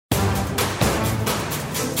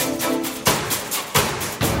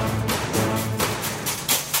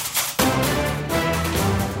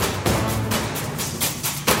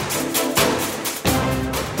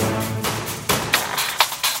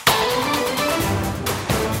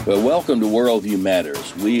Well, welcome to Worldview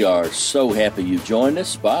Matters. We are so happy you joined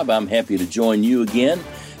us. Bob, I'm happy to join you again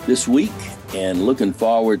this week and looking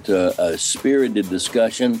forward to a spirited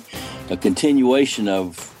discussion, a continuation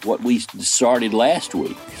of what we started last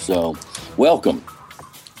week. So, welcome.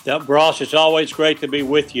 Yep, Ross, it's always great to be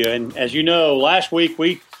with you. And as you know, last week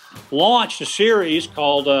we launched a series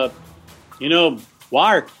called,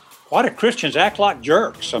 why do Christians act like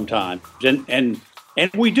jerks sometimes? And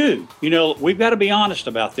we do. We've got to be honest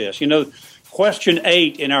about this. Question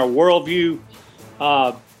 8 in our Worldview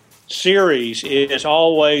series is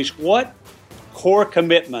always what core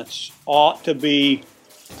commitments ought to be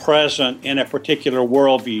present in a particular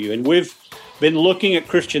worldview. And we've been looking at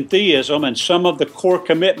Christian theism, and some of the core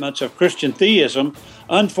commitments of Christian theism,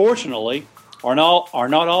 unfortunately, are not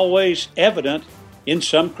always evident in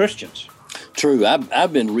some Christians. True.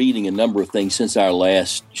 I've been reading a number of things since our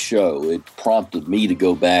last show. It prompted me to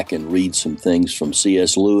go back and read some things from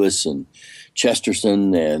C.S. Lewis and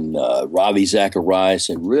Chesterton and Ravi Zacharias,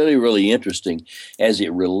 and really, really interesting as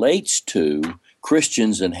it relates to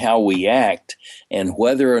Christians and how we act and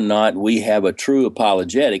whether or not we have a true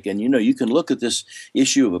apologetic. And, you can look at this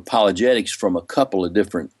issue of apologetics from a couple of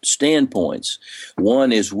different standpoints.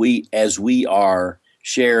 One is as we are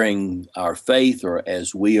sharing our faith, or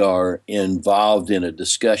as we are involved in a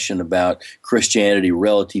discussion about Christianity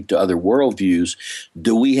relative to other worldviews,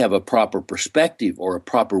 do we have a proper perspective or a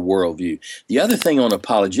proper worldview? The other thing on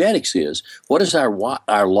apologetics is, what does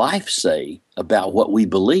our life say about what we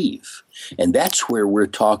believe? And that's where we're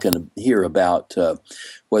talking here about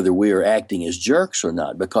whether we are acting as jerks or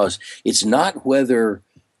not, because it's not whether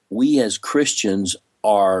we as Christians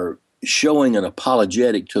are showing an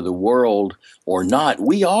apologetic to the world or not.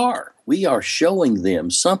 We are showing them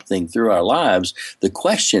something through our lives. The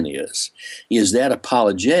question is that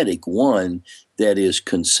apologetic one that is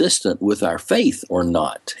consistent with our faith or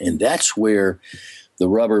not? And that's where the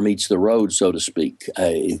rubber meets the road, so to speak.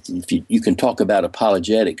 If you can talk about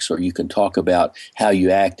apologetics, or you can talk about how you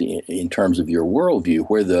act in terms of your worldview,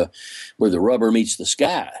 where the rubber meets the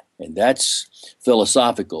sky, and that's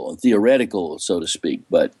philosophical and theoretical, so to speak.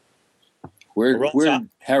 But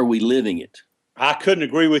how are we living it? I couldn't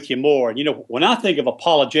agree with you more. When I think of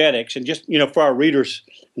apologetics, and just, for our readers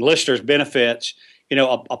and listeners' benefits,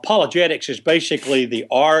 apologetics is basically the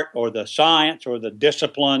art or the science or the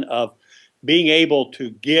discipline of being able to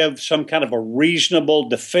give some kind of a reasonable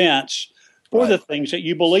defense for the things that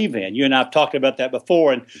you believe in. You and I have talked about that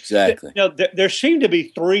before. And exactly. There seem to be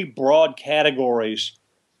 3 broad categories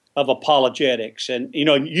of apologetics. And,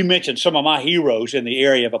 you mentioned some of my heroes in the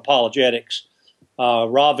area of apologetics,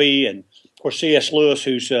 Ravi and, of course, C.S. Lewis,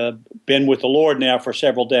 who's been with the Lord now for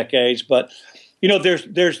several decades. But, there's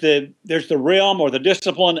the realm or the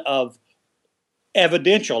discipline of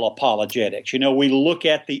evidential apologetics. We look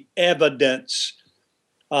at the evidence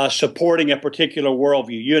supporting a particular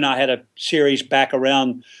worldview. You and I had a series back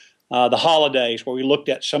around the holidays where we looked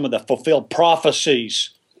at some of the fulfilled prophecies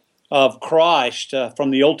of Christ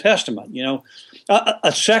from the Old Testament.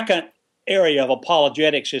 A second area of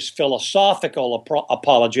apologetics is philosophical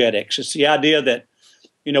apologetics. It's the idea that,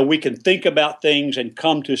 we can think about things and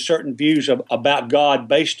come to certain views about God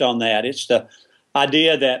based on that. It's the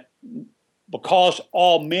idea that because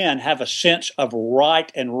all men have a sense of right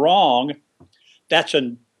and wrong, that's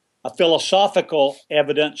a philosophical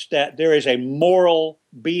evidence that there is a moral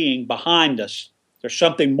being behind us. There's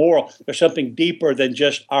something moral. There's something deeper than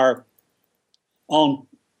just our own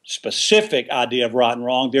specific idea of right and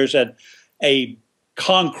wrong. There's a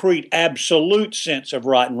concrete, absolute sense of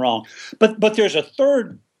right and wrong. But there's a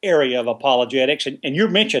third area of apologetics, and you're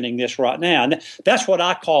mentioning this right now, and that's what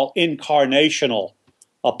I call incarnational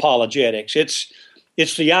apologetics.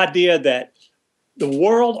 It's the idea that the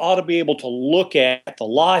world ought to be able to look at the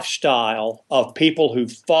lifestyle of people who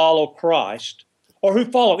follow Christ, or who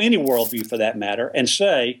follow any worldview for that matter, and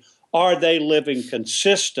say, are they living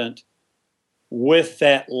consistent with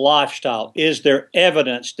that lifestyle? Is there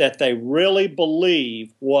evidence that they really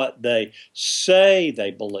believe what they say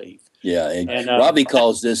they believe? Yeah, and Robbie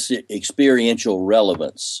calls this experiential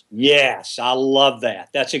relevance. Yes, I love that.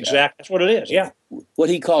 That's what it is, yeah.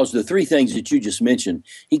 What he calls the 3 things that you just mentioned,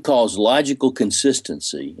 he calls logical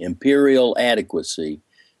consistency, imperial adequacy,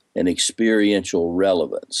 and experiential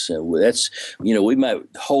relevance. And that's, we might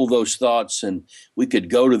hold those thoughts, and we could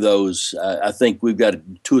go to those. I think we've got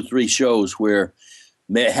 2 or 3 shows where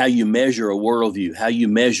how you measure a worldview, how you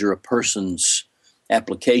measure a person's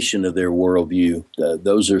application of their worldview.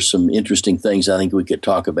 Those are some interesting things I think we could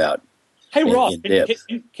talk about. Hey, Ross,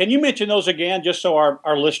 can you mention those again just so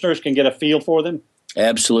our listeners can get a feel for them?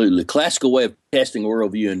 Absolutely. Classical way of testing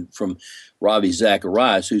worldview and from Ravi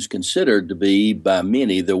Zacharias, who's considered to be by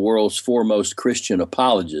many the world's foremost Christian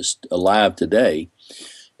apologist alive today.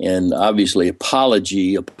 And obviously,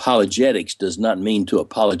 apologetics does not mean to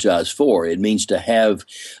apologize for. It means to have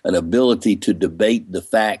an ability to debate the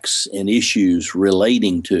facts and issues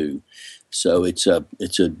relating to. So it's a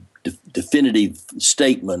definitive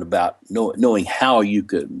statement about knowing how you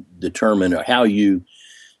could determine or how you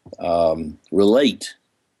relate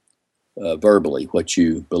verbally what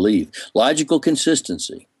you believe. Logical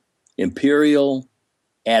consistency, imperial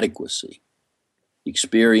adequacy,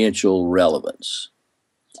 experiential relevance.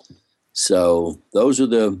 So those are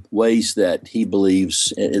the ways that he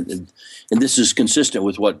believes, and this is consistent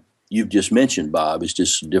with what you've just mentioned, Bob. It's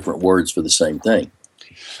just different words for the same thing.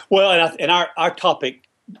 Well, and our topic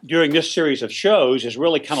during this series of shows is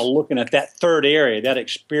really kind of looking at that third area, that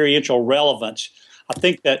experiential relevance. I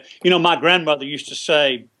think that, my grandmother used to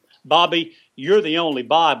say, Bobby, you're the only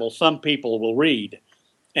Bible some people will read.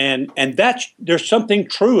 And there's something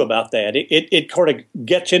true about that. It kind of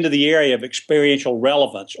gets into the area of experiential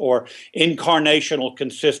relevance or incarnational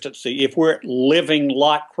consistency. If we're living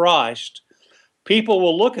like Christ, people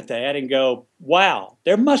will look at that and go, wow,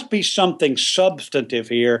 there must be something substantive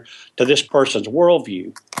here to this person's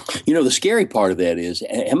worldview. The scary part of that is,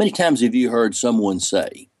 how many times have you heard someone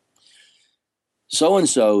say,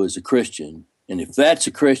 so-and-so is a Christian, and if that's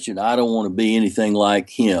a Christian, I don't want to be anything like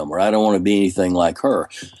him, or I don't want to be anything like her.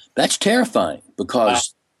 That's terrifying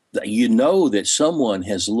because you know that someone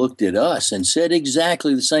has looked at us and said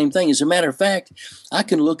exactly the same thing. As a matter of fact, I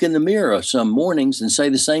can look in the mirror some mornings and say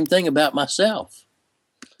the same thing about myself.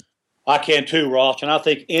 I can too, Ross, and I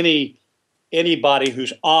think anybody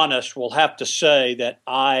who's honest will have to say that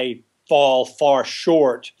I fall far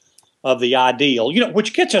short of the ideal,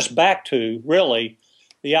 which gets us back to really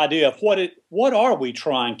the idea of what are we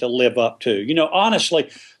trying to live up to? Honestly,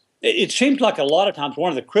 it seems like a lot of times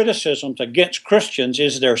one of the criticisms against Christians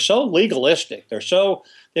is they're so legalistic.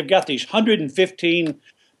 They've got these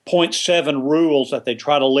 115.7 rules that they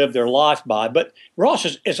try to live their life by. But Ross,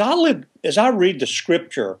 as I read the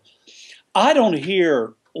Scripture, I don't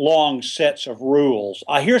hear long sets of rules.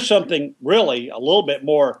 I hear something really a little bit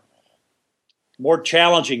more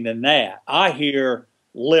challenging than that. I hear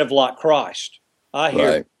live like Christ. I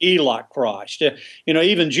hear be like Christ.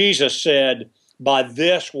 Even Jesus said, by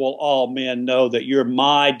this will all men know that you're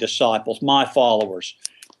my disciples, my followers,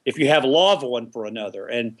 if you have love one for another.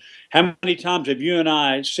 And how many times have you and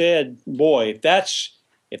I said, boy, if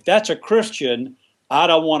that's a Christian, I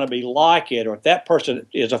don't want to be like it. Or if that person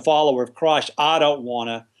is a follower of Christ, I don't want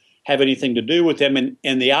to have anything to do with them.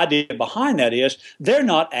 And the idea behind that is they're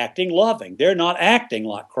not acting loving. They're not acting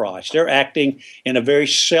like Christ. They're acting in a very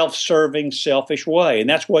self-serving, selfish way. And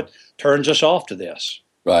that's what turns us off to this.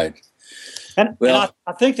 Right. And I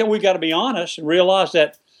think that we've got to be honest and realize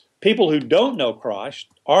that people who don't know Christ,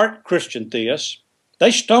 aren't Christian theists,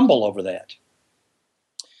 they stumble over that.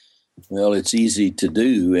 Well, it's easy to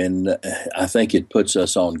do, and I think it puts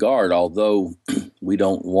us on guard. Although we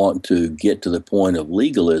don't want to get to the point of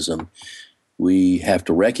legalism, we have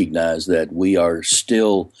to recognize that we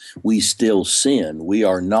still sin. We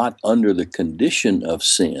are not under the condition of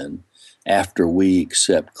sin after we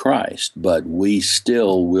accept Christ, but we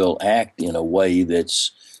still will act in a way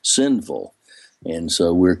that's sinful. And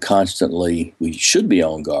so we should be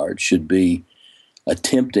on guard, should be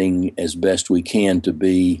attempting as best we can to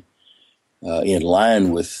be in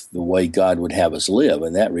line with the way God would have us live,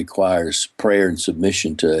 and that requires prayer and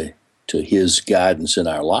submission to His guidance in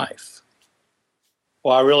our life.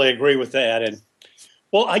 Well, I really agree with that, and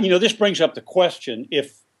this brings up the question: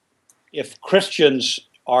 if Christians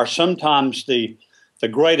are sometimes the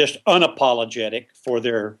greatest unapologetic for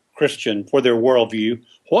their worldview,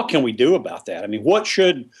 what can we do about that? I mean, what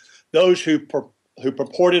should those who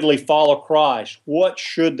purportedly follow Christ? What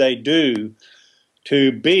should they do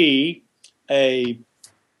to be to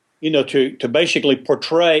basically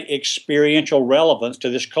portray experiential relevance to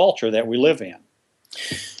this culture that we live in?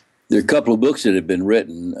 There are a couple of books that have been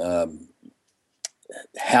written.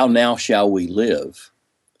 How Now Shall We Live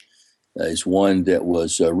is one that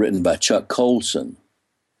was written by Chuck Colson.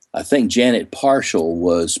 I think Janet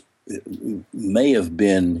Parshall may have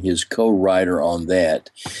been his co-writer on that.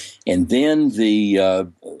 And then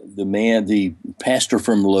the pastor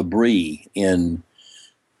from L'Abri in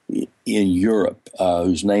Europe,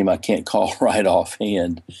 whose name I can't call right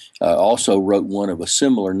offhand, also wrote one of a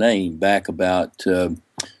similar name back about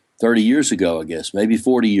 30 years ago, I guess, maybe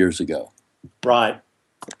 40 years ago. Right.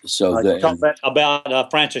 So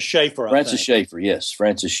about Francis Schaeffer. Francis Schaeffer, yes,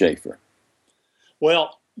 Francis Schaeffer.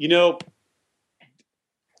 Well,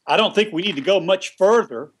 I don't think we need to go much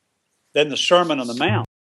further than the Sermon on the Mount.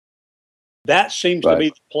 That seems to be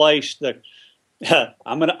the place that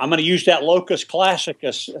I'm gonna use that locus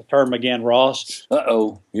classicus term again, Ross.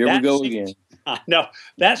 Here we go again. I know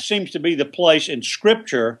that seems to be the place in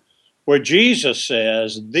Scripture where Jesus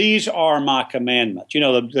says, "These are my commandments." You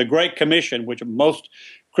know, the Great Commission, which most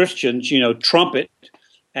Christians, trumpet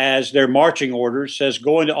as their marching orders, says,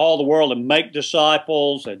 "Go into all the world and make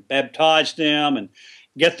disciples and baptize them and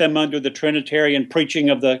get them under the Trinitarian preaching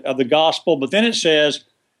of the gospel." But then it says,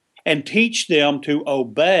 "And teach them to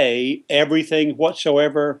obey everything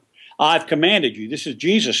whatsoever I've commanded you." This is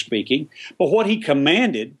Jesus speaking. But what he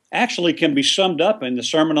commanded actually can be summed up in the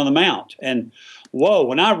Sermon on the Mount. And whoa,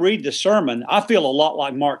 when I read the sermon, I feel a lot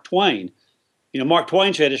like Mark Twain. Mark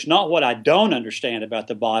Twain said, "It's not what I don't understand about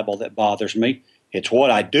the Bible that bothers me. It's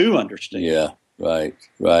what I do understand." Yeah, right.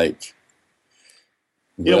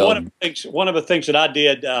 One of the things that I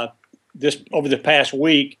did this over the past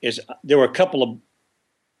week is there were a couple of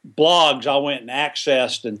blogs I went and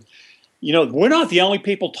accessed, and we're not the only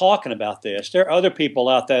people talking about this. There are other people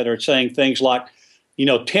out there that are saying things like,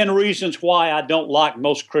 10 reasons why I don't like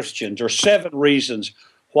most Christians, or 7 reasons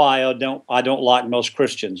why I don't like most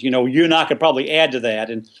Christians. You and I could probably add to that,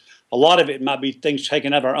 and a lot of it might be things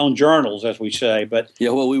taken out of our own journals, as we say. But yeah,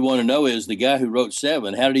 what we want to know is the guy who wrote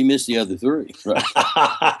 7, how did he miss the other 3? Right.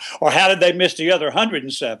 Or how did they miss the other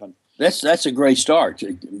 107? That's a great start.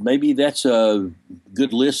 Maybe that's a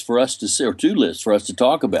good list for us to see, or 2 lists for us to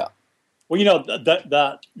talk about. Well,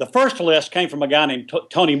 the first list came from a guy named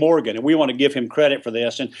Tony Morgan, and we want to give him credit for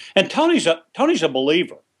this. And Tony's a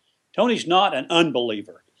believer. Tony's not an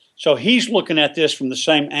unbeliever. So he's looking at this from the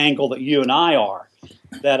same angle that you and I are.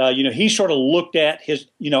 That he sort of looked at his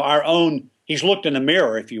our own. He's looked in the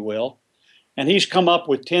mirror, if you will, and he's come up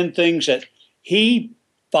with 10 things that he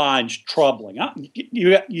finds troubling.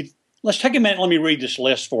 Let's take a minute. Let me read this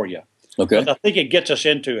list for you. Okay. I think it gets us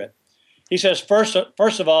into it. He says, first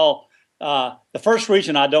of all, the first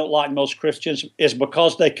reason I don't like most Christians is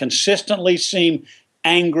because they consistently seem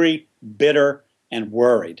angry, bitter, and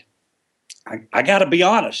worried. I got to be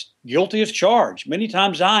honest, guilty as charged. Many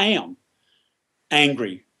times I am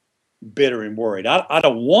angry, bitter, and worried. I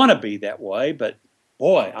don't want to be that way, but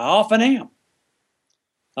boy, I often am.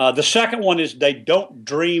 The second one is they don't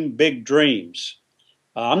dream big dreams.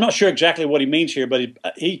 I'm not sure exactly what he means here, but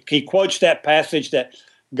he quotes that passage that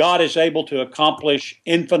God is able to accomplish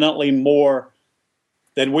infinitely more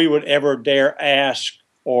than we would ever dare ask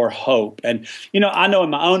or hope. And, I know in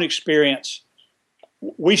my own experience,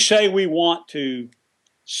 we say we want to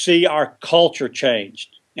see our culture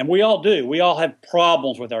changed, and we all do. We all have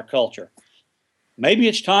problems with our culture. Maybe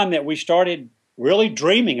it's time that we started really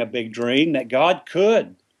dreaming a big dream that God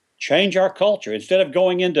could change our culture. Instead of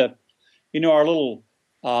going into, our little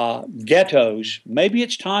ghettos, maybe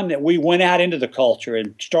it's time that we went out into the culture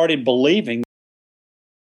and started believing.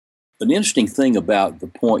 An interesting thing about the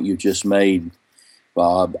point you just made,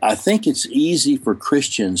 Bob, I think it's easy for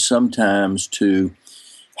Christians sometimes to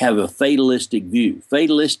have a fatalistic view.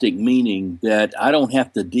 Fatalistic meaning that I don't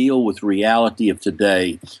have to deal with reality of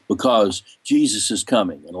today because Jesus is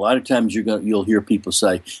coming. And a lot of times you'll hear people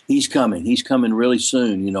say, he's coming really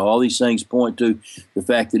soon. All these things point to the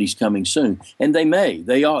fact that he's coming soon. And they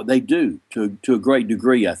do to a great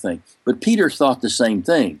degree, I think. But Peter thought the same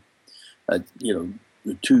thing,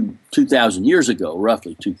 2,000 years ago,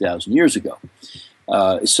 roughly 2,000 years ago.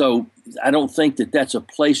 So I don't think that that's a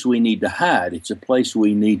place we need to hide. It's a place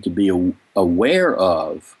we need to be aware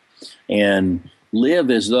of and live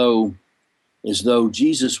as though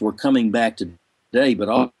Jesus were coming back today, but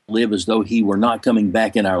also live as though he were not coming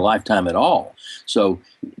back in our lifetime at all. So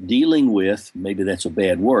dealing with, maybe that's a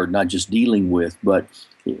bad word, not just dealing with, but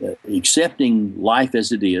accepting life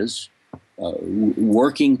as it is,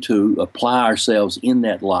 working to apply ourselves in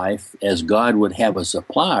that life as God would have us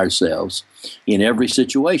apply ourselves in every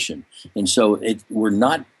situation. And so we're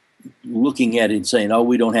not looking at it and saying,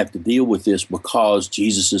 we don't have to deal with this because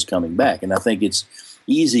Jesus is coming back. And I think it's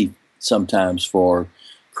easy sometimes for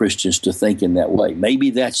Christians to think in that way. Maybe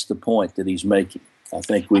that's the point that he's making. I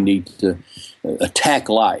think we need to attack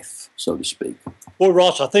life, so to speak. Well,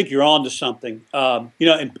 Ross, I think you're on to something.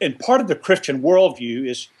 And part of the Christian worldview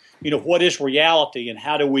is, what is reality and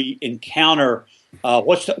how do we encounter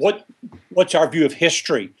what's our view of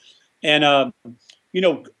history? And,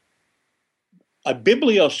 a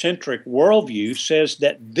bibliocentric worldview says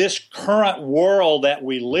that this current world that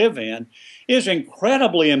we live in is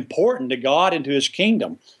incredibly important to God and to his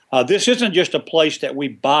kingdom. This isn't just a place that we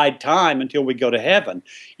bide time until we go to heaven.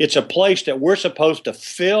 It's a place that we're supposed to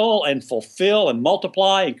fill and fulfill and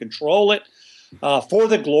multiply and control it for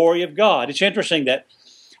the glory of God. It's interesting that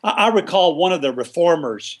I recall one of the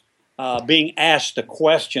reformers being asked the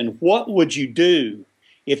question, what would you do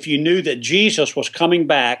if you knew that Jesus was coming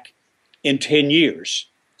back in 10 years?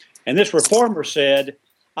 And this reformer said,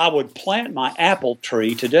 I would plant my apple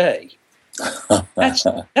tree today. That's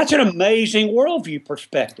an amazing worldview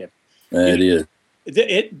perspective. It is.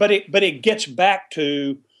 But it gets back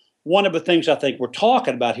to one of the things I think we're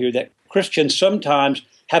talking about here, that Christians sometimes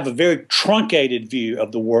have a very truncated view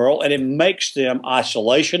of the world, and it makes them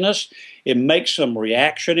isolationists. It makes them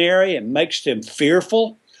reactionary. It makes them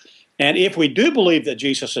fearful. And if we do believe that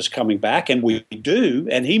Jesus is coming back, and we do,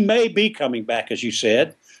 and he may be coming back, as you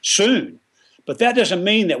said, soon, but that doesn't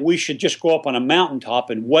mean that we should just go up on a mountaintop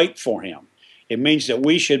and wait for him. It means that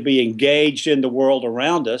we should be engaged in the world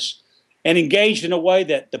around us, and engaged in a way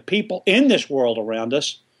that the people in this world around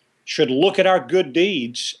us should look at our good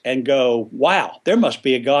deeds and go, wow, there must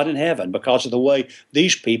be a God in heaven because of the way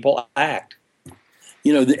these people act.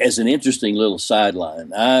 You know, as an interesting little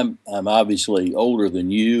sideline, I'm obviously older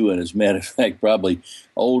than you, and as a matter of fact, probably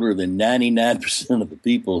older than 99% of the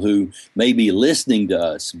people who may be listening to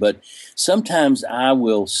us. But sometimes I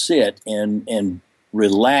will sit and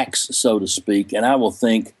relax, so to speak, and I will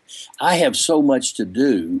think, I have so much to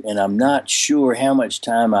do, and I'm not sure how much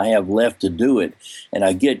time I have left to do it. And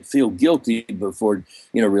I feel guilty before,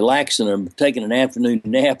 relaxing or taking an afternoon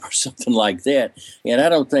nap or something like that. And I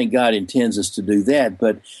don't think God intends us to do that.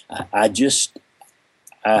 But I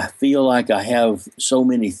feel like I have so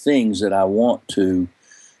many things that I want to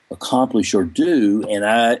accomplish or do,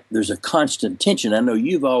 and there's a constant tension. I know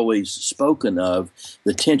you've always spoken of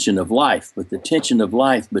the tension of life, but the tension of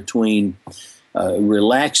life between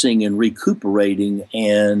relaxing and recuperating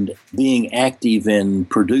and being active in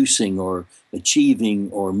producing or achieving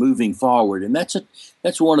or moving forward. And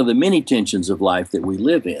that's one of the many tensions of life that we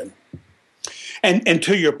live in. And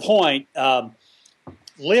to your point,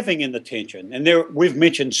 living in the tension, and we've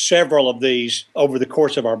mentioned several of these over the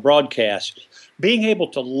course of our broadcast, being able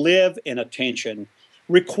to live in a tension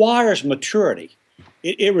requires maturity.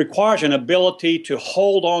 It requires an ability to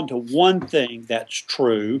hold on to one thing that's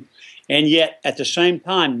true, and yet at the same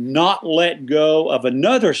time not let go of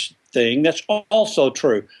another thing that's also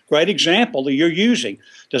true. Great example that you're using.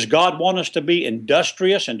 Does God want us to be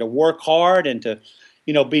industrious and to work hard and to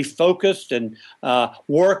be focused and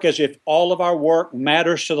work as if all of our work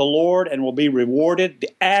matters to the Lord and will be rewarded?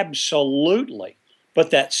 Absolutely.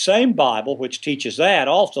 But that same Bible, which teaches that,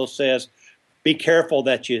 also says, be careful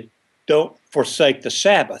that you don't forsake the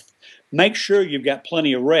Sabbath. Make sure you've got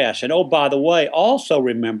plenty of rest. And by the way, also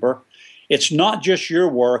remember, it's not just your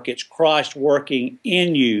work, it's Christ working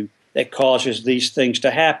in you that causes these things to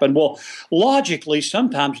happen. Well, logically,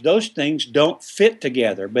 sometimes those things don't fit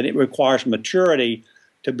together, but it requires maturity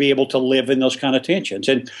to be able to live in those kind of tensions.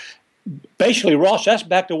 And basically, Ross, that's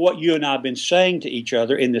back to what you and I have been saying to each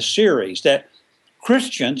other in this series, that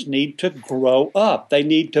Christians need to grow up. They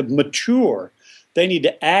need to mature. They need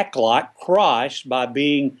to act like Christ by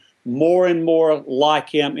being more and more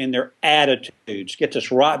like him in their attitudes. Gets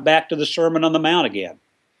us right back to the Sermon on the Mount again.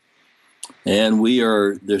 And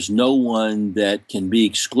there's no one that can be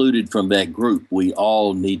excluded from that group. We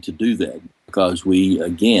all need to do that because we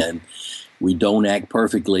don't act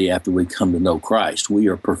perfectly after we come to know Christ. We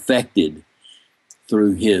are perfected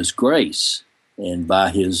through his grace and by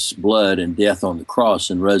his blood and death on the cross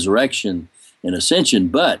and resurrection and ascension,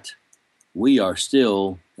 but we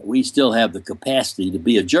still have the capacity to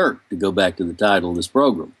be a jerk, to go back to the title of this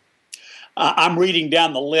program. I'm reading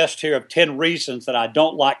down the list here of 10 reasons that I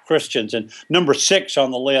don't like Christians, and number 6 on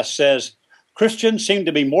the list says, Christians seem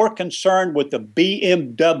to be more concerned with the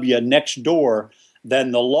BMW next door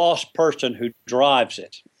than the lost person who drives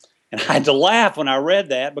it. And I had to laugh when I read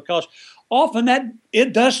that because often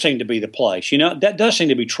it does seem to be the place. That does seem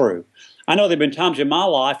to be true. I know there have been times in my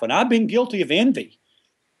life when I've been guilty of envy.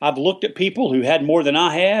 I've looked at people who had more than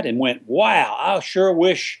I had and went, wow, I sure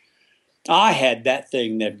wish I had that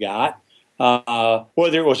thing they've got.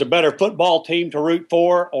 Whether it was a better football team to root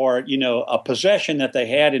for or, a possession that they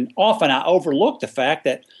had. And often I overlook the fact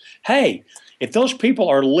that, hey, if those people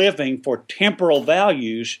are living for temporal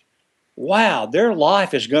values, wow, their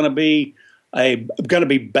life is going to be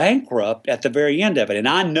bankrupt at the very end of it. And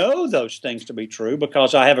I know those things to be true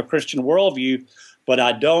because I have a Christian worldview, but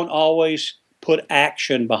I don't always put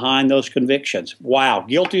action behind those convictions. Wow,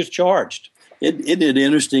 guilty as charged. Isn't it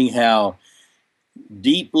interesting how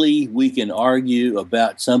deeply we can argue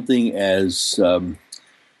about something as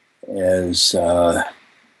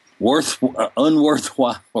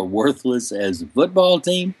unworthwhile or worthless as a football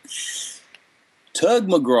team? Tug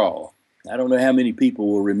McGraw I don't know how many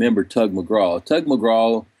people will remember Tug McGraw. Tug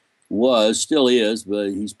McGraw still is, but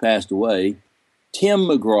he's passed away, Tim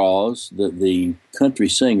McGraw's, the country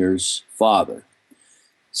singer's father.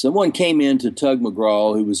 Someone came in to Tug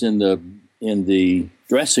McGraw, who was in the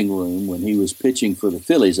dressing room when he was pitching for the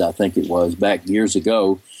Phillies, I think it was, back years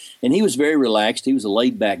ago, and he was very relaxed. He was a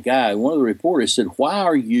laid-back guy. One of the reporters said, "Why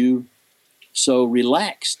are you so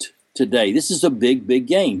relaxed today? This is a big, big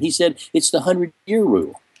game." He said, "It's the 100-year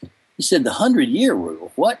rule." He said, "The 100-year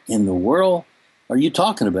rule? What in the world are you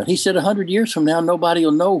talking about?" He said, 100 years from now, nobody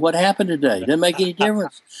will know what happened today. Doesn't make any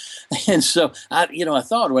difference. And so, I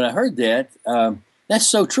thought when I heard that, that's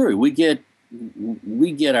so true. We get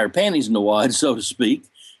our panties in the wad, so to speak,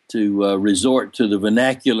 to resort to the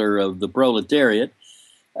vernacular of the proletariat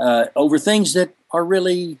over things that are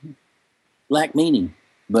really lack meaning.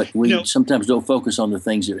 But we sometimes don't focus on the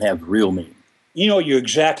things that have real meaning. You're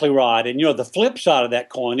exactly right. And, the flip side of that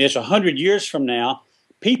coin is 100 years from now,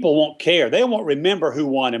 people won't care. They won't remember who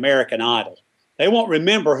won American Idol. They won't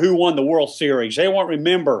remember who won the World Series. They won't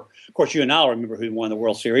remember. Of course, you and I will remember who won the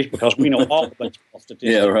World Series because we know all the baseball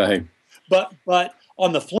statistics. Yeah, right. But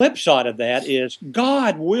on the flip side of that is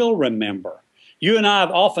God will remember. You and I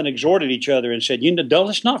have often exhorted each other and said,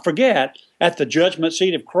 let's not forget, at the judgment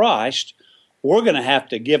seat of Christ, we're going to have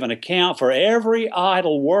to give an account for every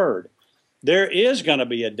idle word. There is going to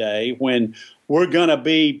be a day when we're going to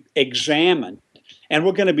be examined. And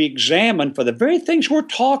we're going to be examined for the very things we're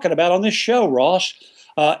talking about on this show, Ross,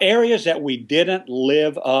 areas that we didn't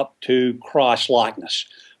live up to Christ's likeness.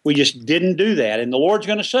 We just didn't do that. And the Lord's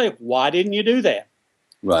going to say, why didn't you do that?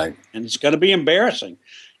 Right. And it's going to be embarrassing.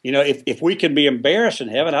 If we can be embarrassed in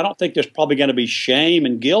heaven, I don't think there's probably going to be shame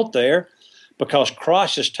and guilt there because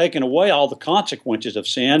Christ has taken away all the consequences of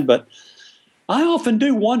sin. But I often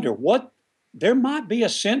do wonder there might be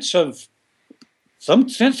some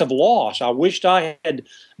sense of loss. I wished I had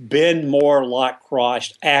been more like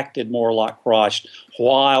Christ, acted more like Christ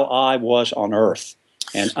while I was on earth.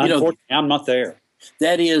 And unfortunately, I'm not there.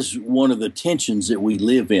 That is one of the tensions that we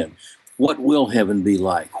live in. What will heaven be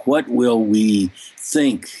like? What will we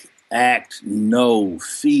think, act, know,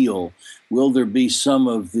 feel? Will there be some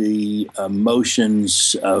of the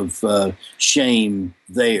emotions of shame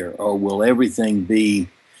there, or will everything be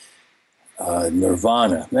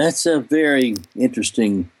nirvana? That's a very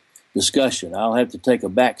interesting discussion. I'll have to take a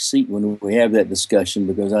back seat when we have that discussion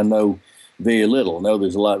because I know very little. I know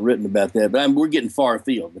there's a lot written about that, but we're getting far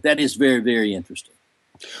afield. But that is very, very interesting.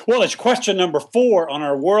 Well, it's question number 4 on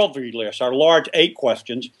our worldview list, our large 8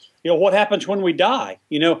 questions. What happens when we die?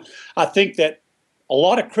 I think that a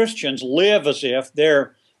lot of Christians live as if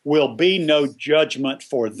there will be no judgment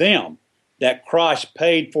for them, that Christ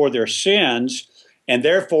paid for their sins, and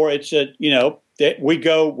therefore it's that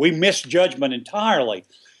we miss judgment entirely.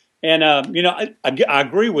 And I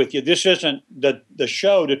agree with you. This isn't the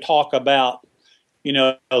show to talk about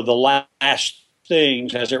the last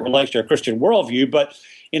things as it relates to a Christian worldview, but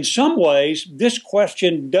in some ways this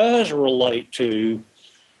question does relate to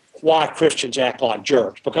why Christians act like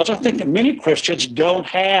jerks, because I think that many Christians don't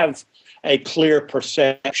have a clear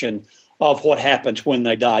perception of what happens when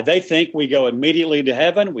they die. They think we go immediately to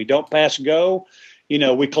heaven, we don't pass go,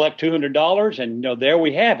 we collect $200 and there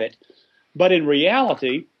we have it. But in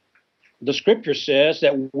reality, the scripture says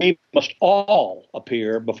that we must all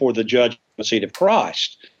appear before the judgment seat of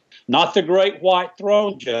Christ. Not the great white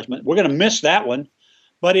throne judgment. We're going to miss that one.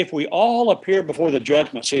 But if we all appear before the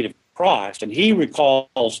judgment seat of Christ and he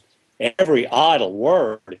recalls every idle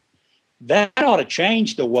word, that ought to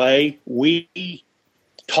change the way we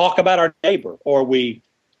talk about our neighbor, or we,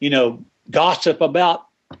 gossip about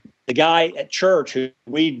the guy at church who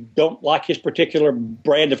we don't like his particular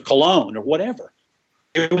brand of cologne or whatever.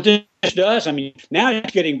 What this does, now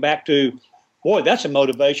it's getting back to, boy, that's a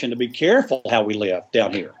motivation to be careful how we live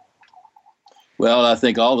down here. Well, I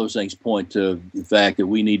think all those things point to the fact that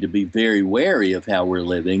we need to be very wary of how we're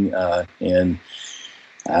living. And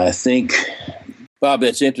I think, Bob,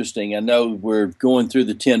 that's interesting. I know we're going through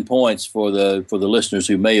the 10 points for the listeners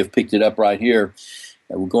who may have picked it up right here.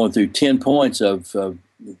 We're going through 10 points of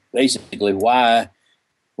basically why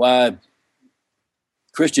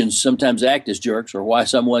Christians sometimes act as jerks, or why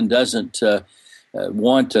someone doesn't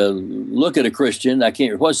want to look at a Christian.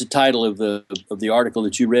 What's the title of the article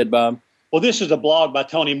that you read, Bob? Well, this is a blog by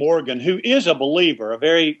Tony Morgan, who is a believer.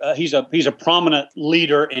 He's a prominent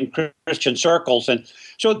leader in Christian circles, and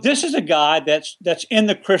so this is a guy that's in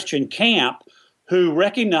the Christian camp who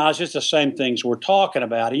recognizes the same things we're talking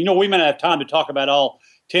about. We may not have time to talk about all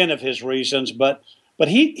 10 of his reasons, but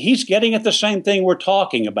he's getting at the same thing we're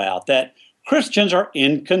talking about, that Christians are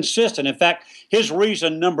inconsistent. In fact, his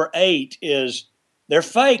reason number 8 is they're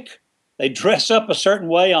fake. They dress up a certain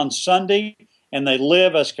way on Sunday and they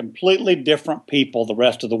live as completely different people the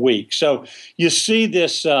rest of the week. So you see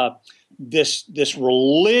this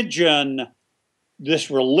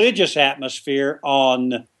religious atmosphere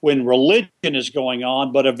on when religion is going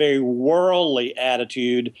on, but a very worldly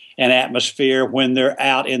attitude and atmosphere when they're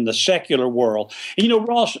out in the secular world. And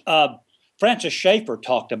Ross, Francis Schaeffer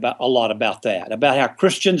talked about a lot about that, about how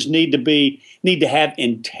Christians need to have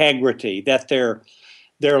integrity, that their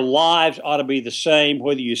lives ought to be the same,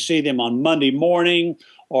 whether you see them on Monday morning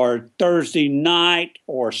or Thursday night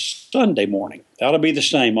or Sunday morning. They ought to be the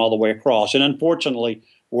same all the way across. And unfortunately,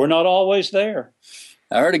 we're not always there.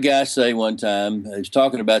 I heard a guy say one time, he was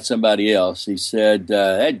talking about somebody else. He said,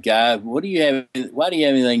 that guy, why do you have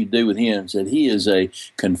anything to do with him? He said, he is a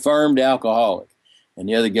confirmed alcoholic. And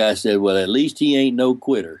the other guy said, well, at least he ain't no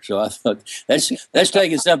quitter. So I thought that's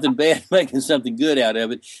taking something bad, making something good out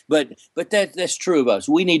of it. But that's true of us.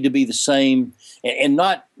 We need to be the same, and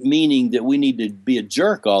not meaning that we need to be a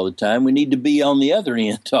jerk all the time. We need to be on the other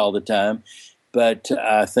end all the time. But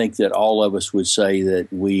I think that all of us would say that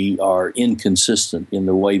we are inconsistent in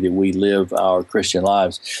the way that we live our Christian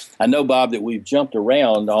lives. I know, Bob, that we've jumped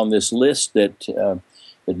around on this list that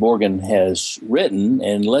Morgan has written,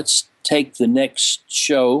 and let's take the next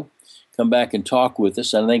show, come back and talk with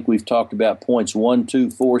us. I think we've talked about points 1, 2,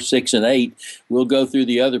 4, 6, and 8. We'll go through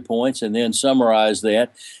the other points and then summarize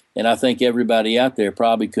that. And I think everybody out there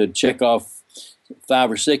probably could check off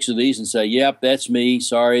 5 or 6 of these and say, yep, that's me.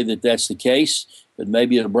 Sorry that that's the case. But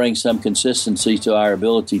maybe it'll bring some consistency to our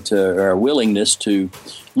ability to, or our willingness to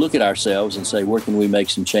look at ourselves and say, where can we make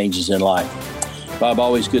some changes in life? Bob,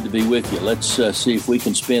 always good to be with you. Let's see if we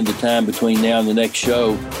can spend the time between now and the next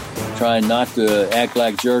show trying not to act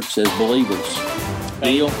like jerks as believers.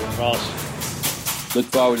 Deal? Ross. Look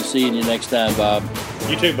forward to seeing you next time, Bob.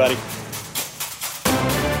 You too, buddy.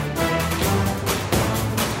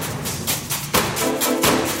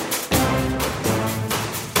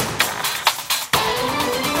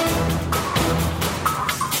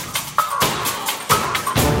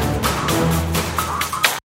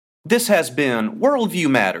 This has been Worldview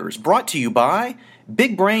Matters, brought to you by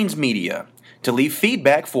Big Brains Media. To leave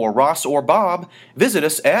feedback for Ross or Bob, visit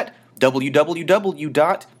us at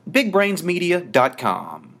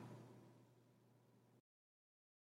www.bigbrainsmedia.com.